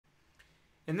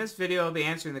In this video, I'll be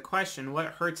answering the question, what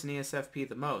hurts an ESFP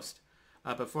the most?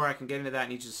 Before I can get into that, I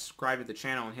need you to subscribe to the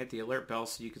channel and hit the alert bell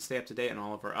so you can stay up to date on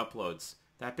all of our uploads.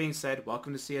 That being said,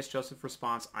 welcome to CS Joseph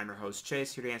Response. I'm your host,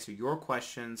 Chase, here to answer your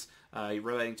questions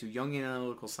relating to Jungian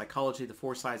analytical psychology, the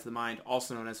four sides of the mind,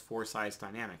 also known as four sides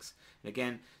dynamics. And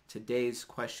again, today's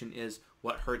question is,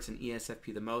 what hurts an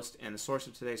ESFP the most? And the source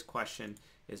of today's question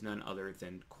is none other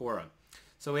than Quora.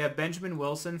 So we have Benjamin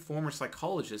Wilson, former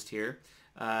psychologist here.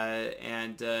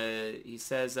 He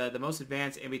says the most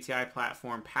advanced MBTI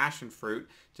platform, Passion Fruit,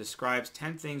 describes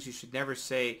 10 things you should never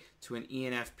say to an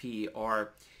ENFP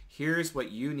are, here's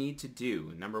what you need to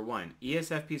do. Number 1,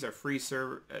 ESFPs are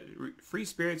free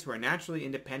spirits who are naturally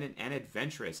independent and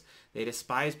adventurous. They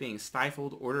despise being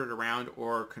stifled, ordered around,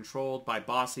 or controlled by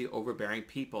bossy, overbearing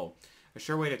people. A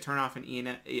sure way to turn off an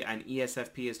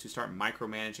ESFP is to start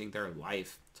micromanaging their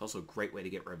life. It's also a great way to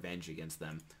get revenge against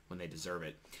them when they deserve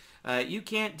it. You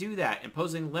can't do that.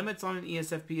 Imposing limits on an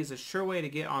ESFP is a sure way to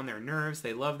get on their nerves.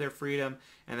 They love their freedom,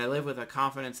 and they live with a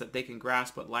confidence that they can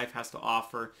grasp what life has to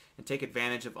offer and take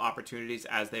advantage of opportunities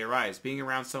as they arise. Being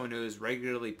around someone who is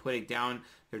regularly putting down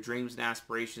their dreams and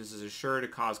aspirations is sure to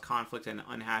cause conflict and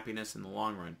unhappiness in the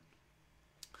long run.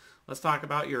 Let's talk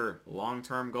about your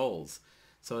long-term goals.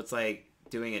 So it's like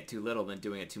doing it too little than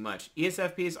doing it too much.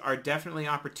 ESFPs are definitely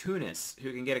opportunists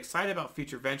who can get excited about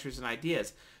future ventures and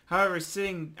ideas. However,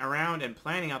 sitting around and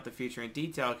planning out the future in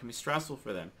detail can be stressful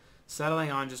for them.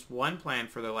 Settling on just one plan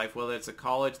for their life, whether it's a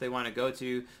college they want to go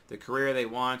to, the career they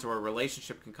want, or a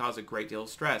relationship, can cause a great deal of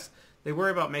stress. They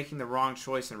worry about making the wrong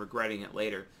choice and regretting it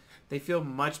later. They feel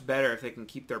much better if they can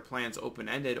keep their plans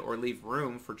open-ended or leave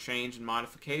room for change and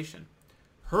modification.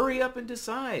 Hurry up and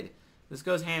decide. This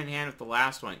goes hand in hand with the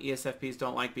last one. ESFPs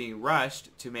don't like being rushed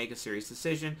to make a serious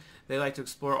decision. They like to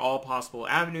explore all possible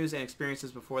avenues and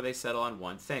experiences before they settle on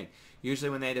one thing. Usually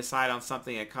when they decide on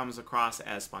something, it comes across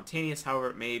as spontaneous.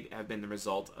 However, it may have been the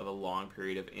result of a long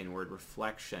period of inward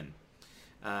reflection.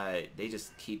 They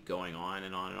just keep going on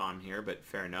and on and on here, but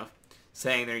fair enough.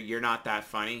 Saying you're not that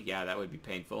funny, yeah, that would be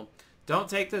painful. Don't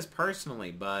take this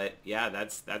personally, but yeah,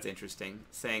 that's interesting.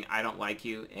 Saying I don't like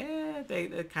you,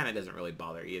 it kind of doesn't really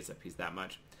bother ESFPs that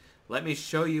much. Let me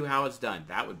show you how it's done.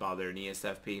 That would bother an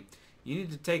ESFP. You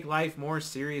need to take life more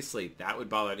seriously. That would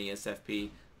bother an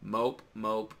ESFP. Mope,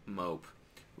 mope, mope.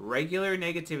 Regular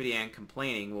negativity and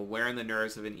complaining will wear on the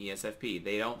nerves of an ESFP.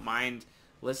 They don't mind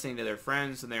listening to their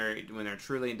friends when they're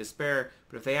truly in despair,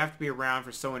 but if they have to be around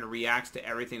for someone who reacts to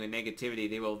everything with negativity,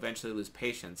 they will eventually lose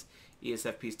patience.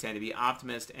 ESFPs tend to be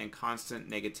optimists, and constant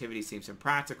negativity seems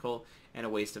impractical and a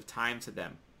waste of time to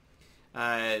them.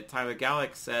 Tyler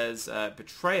Gallick says,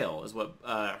 betrayal is what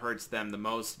hurts them the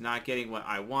most. Not getting what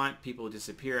I want, people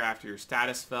disappear after your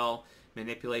status fell,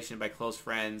 manipulation by close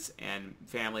friends and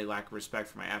family, lack of respect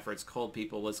for my efforts, cold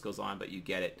people, list goes on, but you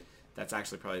get it. That's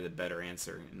actually probably the better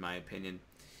answer, in my opinion.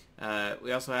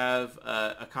 We also have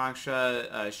Akanksha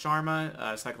Sharma,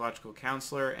 a psychological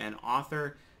counselor and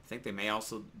author. I think they may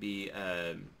also be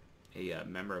a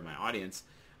member of my audience.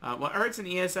 What hurts an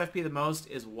ESFP the most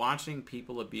is watching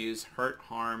people abuse, hurt,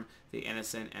 harm the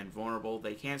innocent and vulnerable.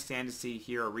 They can't stand to see,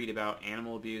 hear, or read about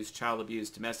animal abuse, child abuse,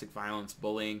 domestic violence,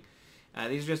 bullying.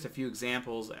 These are just a few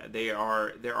examples. There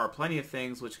are plenty of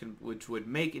things which would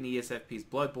make an ESFP's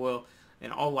blood boil.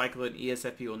 In all likelihood, an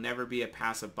ESFP will never be a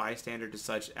passive bystander to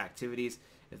such activities.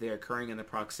 If they are occurring in the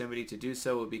proximity to do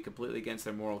so, it would be completely against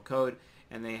their moral code,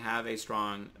 and they have a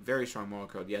very strong moral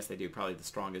code. Yes, they do, probably the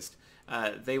strongest.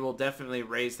 They will definitely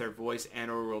raise their voice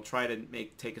and/or will try to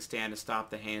take a stand to stop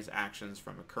the heinous actions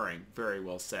from occurring. Very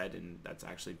well said, and that's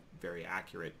actually very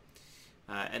accurate.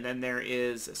 And then there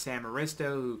is Sam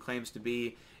Aristo, who claims to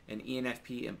be an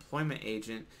ENFP employment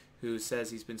agent, who says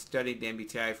he's been studying the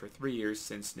MBTI for 3 years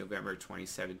since November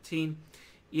 2017.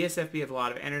 ESFP have a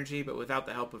lot of energy, but without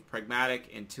the help of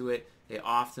pragmatic, intuit, they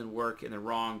often work in the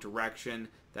wrong direction.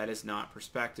 That is not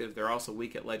perspective. They're also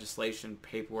weak at legislation,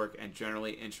 paperwork, and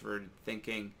generally introverted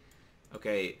thinking.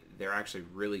 Okay, they're actually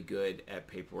really good at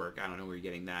paperwork. I don't know where you're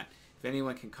getting that. If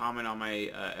anyone can comment on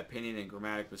my opinion and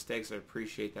grammatic mistakes, I'd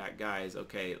appreciate that, guys.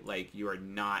 Okay, like, you are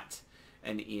not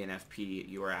an ENFP.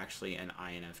 You are actually an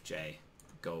INFJ.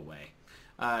 Go away.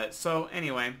 So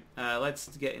anyway, let's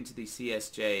get into the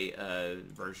CSJ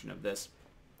version of this.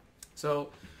 So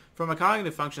from a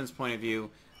cognitive functions point of view,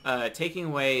 taking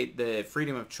away the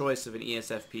freedom of choice of an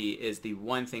ESFP is the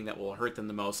one thing that will hurt them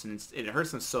the most, and it hurts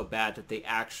them so bad that they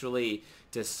actually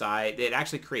decide, it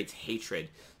actually creates hatred,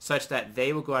 such that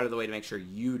they will go out of the way to make sure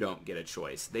you don't get a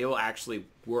choice. They will actually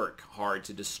work hard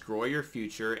to destroy your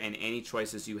future and any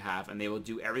choices you have, and they will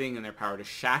do everything in their power to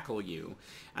shackle you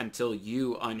until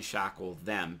you unshackle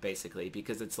them, basically.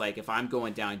 Because it's like, if I'm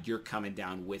going down, you're coming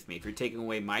down with me. If you're taking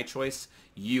away my choice,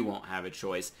 you won't have a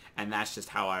choice, and that's just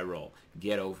how I roll.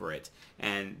 Get over it.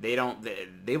 And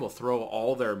they will throw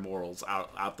all their morals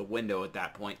out the window at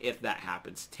that point if that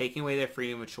happens. Taking away their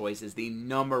freedom of choice is the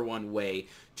number one way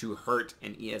to hurt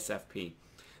an ESFP.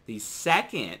 The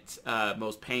second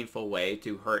most painful way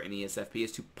to hurt an ESFP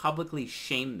is to publicly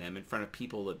shame them in front of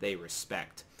people that they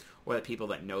respect or the people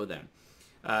that know them.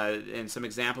 And some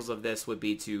examples of this would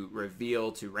be to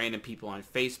reveal to random people on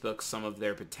Facebook some of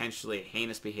their potentially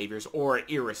heinous behaviors or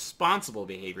irresponsible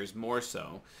behaviors, more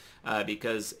so,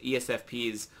 because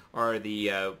ESFPs are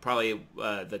probably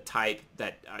the type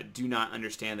that do not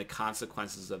understand the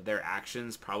consequences of their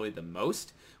actions probably the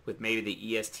most, with maybe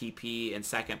the ESTP in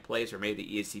second place, or maybe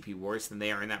the ESTP worse than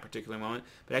they are in that particular moment.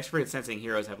 But extroverted sensing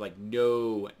heroes have like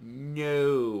no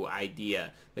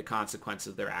idea the consequences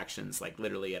of their actions, like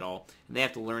literally at all. And they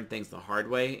have to learn things the hard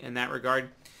way in that regard.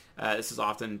 This is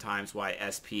oftentimes why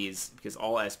SPs, because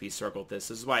all SPs circle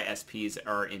this is why SPs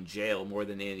are in jail more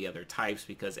than any of the other types,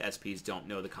 because SPs don't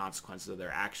know the consequences of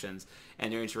their actions,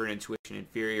 and their introverted intuition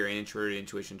inferior and introverted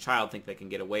intuition child think they can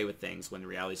get away with things, when the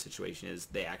reality situation is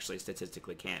they actually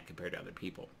statistically can't compared to other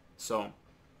people. So,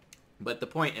 but the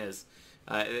point is,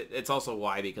 it's also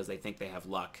why, because they think they have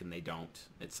luck and they don't.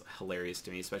 It's hilarious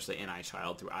to me, especially NI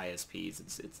child through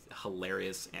ISPs. It's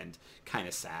hilarious and kind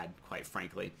of sad, quite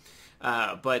frankly.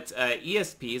 But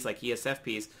ESPs, like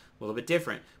ESFPs, a little bit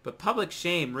different. But public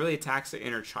shame really attacks their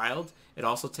inner child. It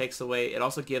also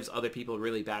gives other people a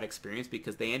really bad experience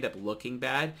because they end up looking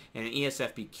bad, and an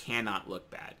ESFP cannot look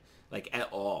bad, like at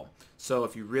all. So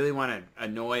if you really want to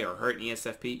annoy or hurt an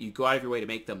ESFP, you go out of your way to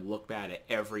make them look bad at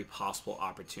every possible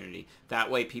opportunity.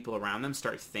 That way people around them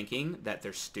start thinking that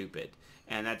they're stupid.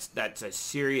 And that's a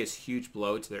serious, huge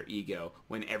blow to their ego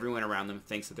when everyone around them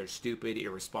thinks that they're stupid,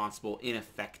 irresponsible,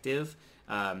 ineffective,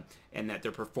 and that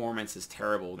their performance is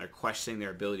terrible, and they're questioning their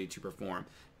ability to perform.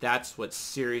 That's what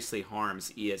seriously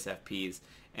harms ESFPs,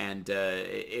 and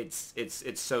it's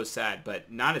so sad,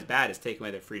 but not as bad as taking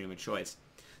away their freedom of choice.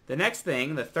 The next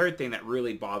thing, the third thing that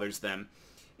really bothers them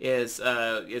is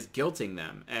guilting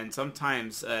them. And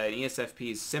sometimes an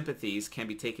ESFP's sympathies can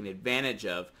be taken advantage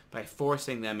of by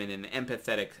forcing them in an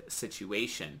empathetic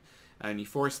situation. And you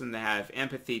force them to have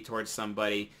empathy towards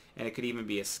somebody, and it could even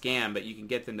be a scam, but you can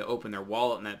get them to open their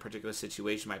wallet in that particular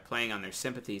situation by playing on their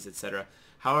sympathies, etc.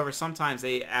 However, sometimes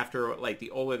after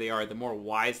the older they are, the more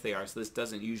wise they are, so this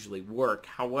doesn't usually work.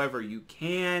 However, you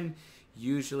can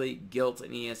usually guilt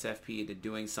an ESFP into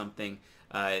doing something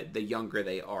the younger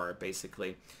they are,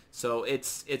 basically. So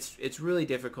it's really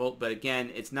difficult, but again,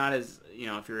 it's not as,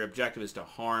 if your objective is to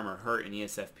harm or hurt an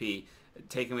ESFP,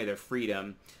 taking away their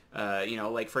freedom,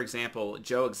 like for example,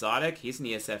 Joe Exotic, he's an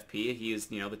ESFP, he's,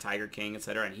 the Tiger King,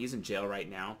 etc., and he's in jail right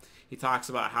now. He talks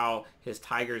about how his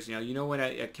tigers, when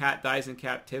a cat dies in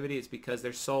captivity, it's because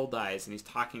their soul dies, and he's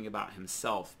talking about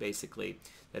himself, basically,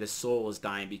 that his soul is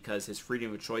dying because his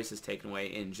freedom of choice is taken away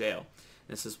in jail.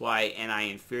 This is why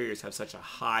NI inferiors have such a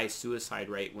high suicide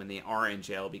rate when they are in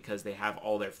jail, because they have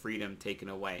all their freedom taken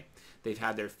away. They've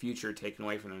had their future taken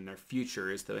away from them. Their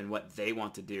future is and what they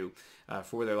want to do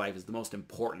for their life is the most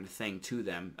important thing to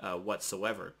them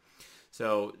whatsoever.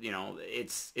 So,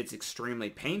 it's extremely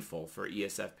painful for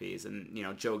ESFPs. And,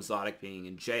 Joe Exotic being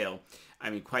in jail, I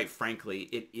mean, quite frankly,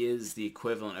 it is the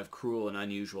equivalent of cruel and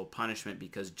unusual punishment,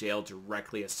 because jail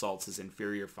directly assaults his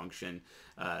inferior function,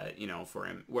 for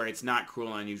him, where it's not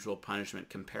cruel and unusual punishment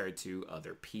compared to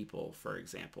other people, for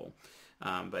example.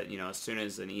 But, as soon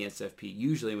as an ESFP,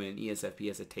 usually when an ESFP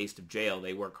has a taste of jail,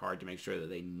 they work hard to make sure that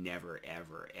they never,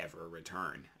 ever, ever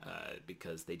return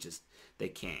because they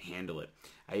can't handle it.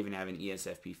 I even have an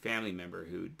ESFP family member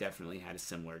who definitely had a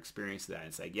similar experience to that.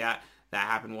 It's like, yeah, that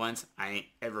happened once. I ain't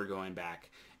ever going back.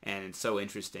 And it's so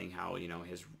interesting how,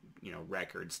 his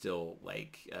record still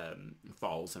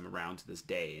follows him around to this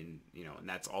day, and and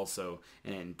that's also,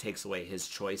 and takes away his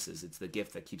choices. It's the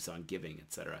gift that keeps on giving,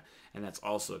 etc. And that's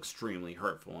also extremely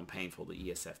hurtful and painful to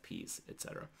ESFPs,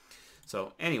 etc.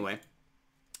 So anyway,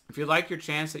 if you'd like your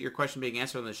chance at your question being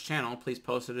answered on this channel, please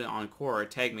post it on Quora,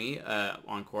 tag me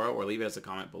on Quora, or leave it as a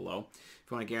comment below. If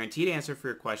you want a guaranteed answer for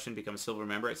your question, become a silver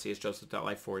member at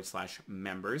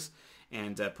csjoseph.life/members.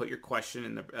 And put your question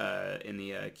in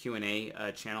the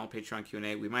Q&A channel, Patreon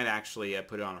Q&A. We might actually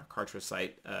put it on our Kartra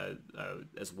site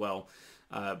as well.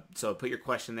 So put your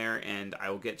question there, and I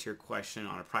will get to your question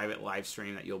on a private live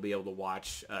stream that you'll be able to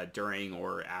watch during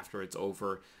or after it's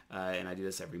over. And I do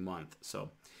this every month. So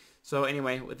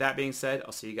anyway, with that being said,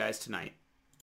 I'll see you guys tonight.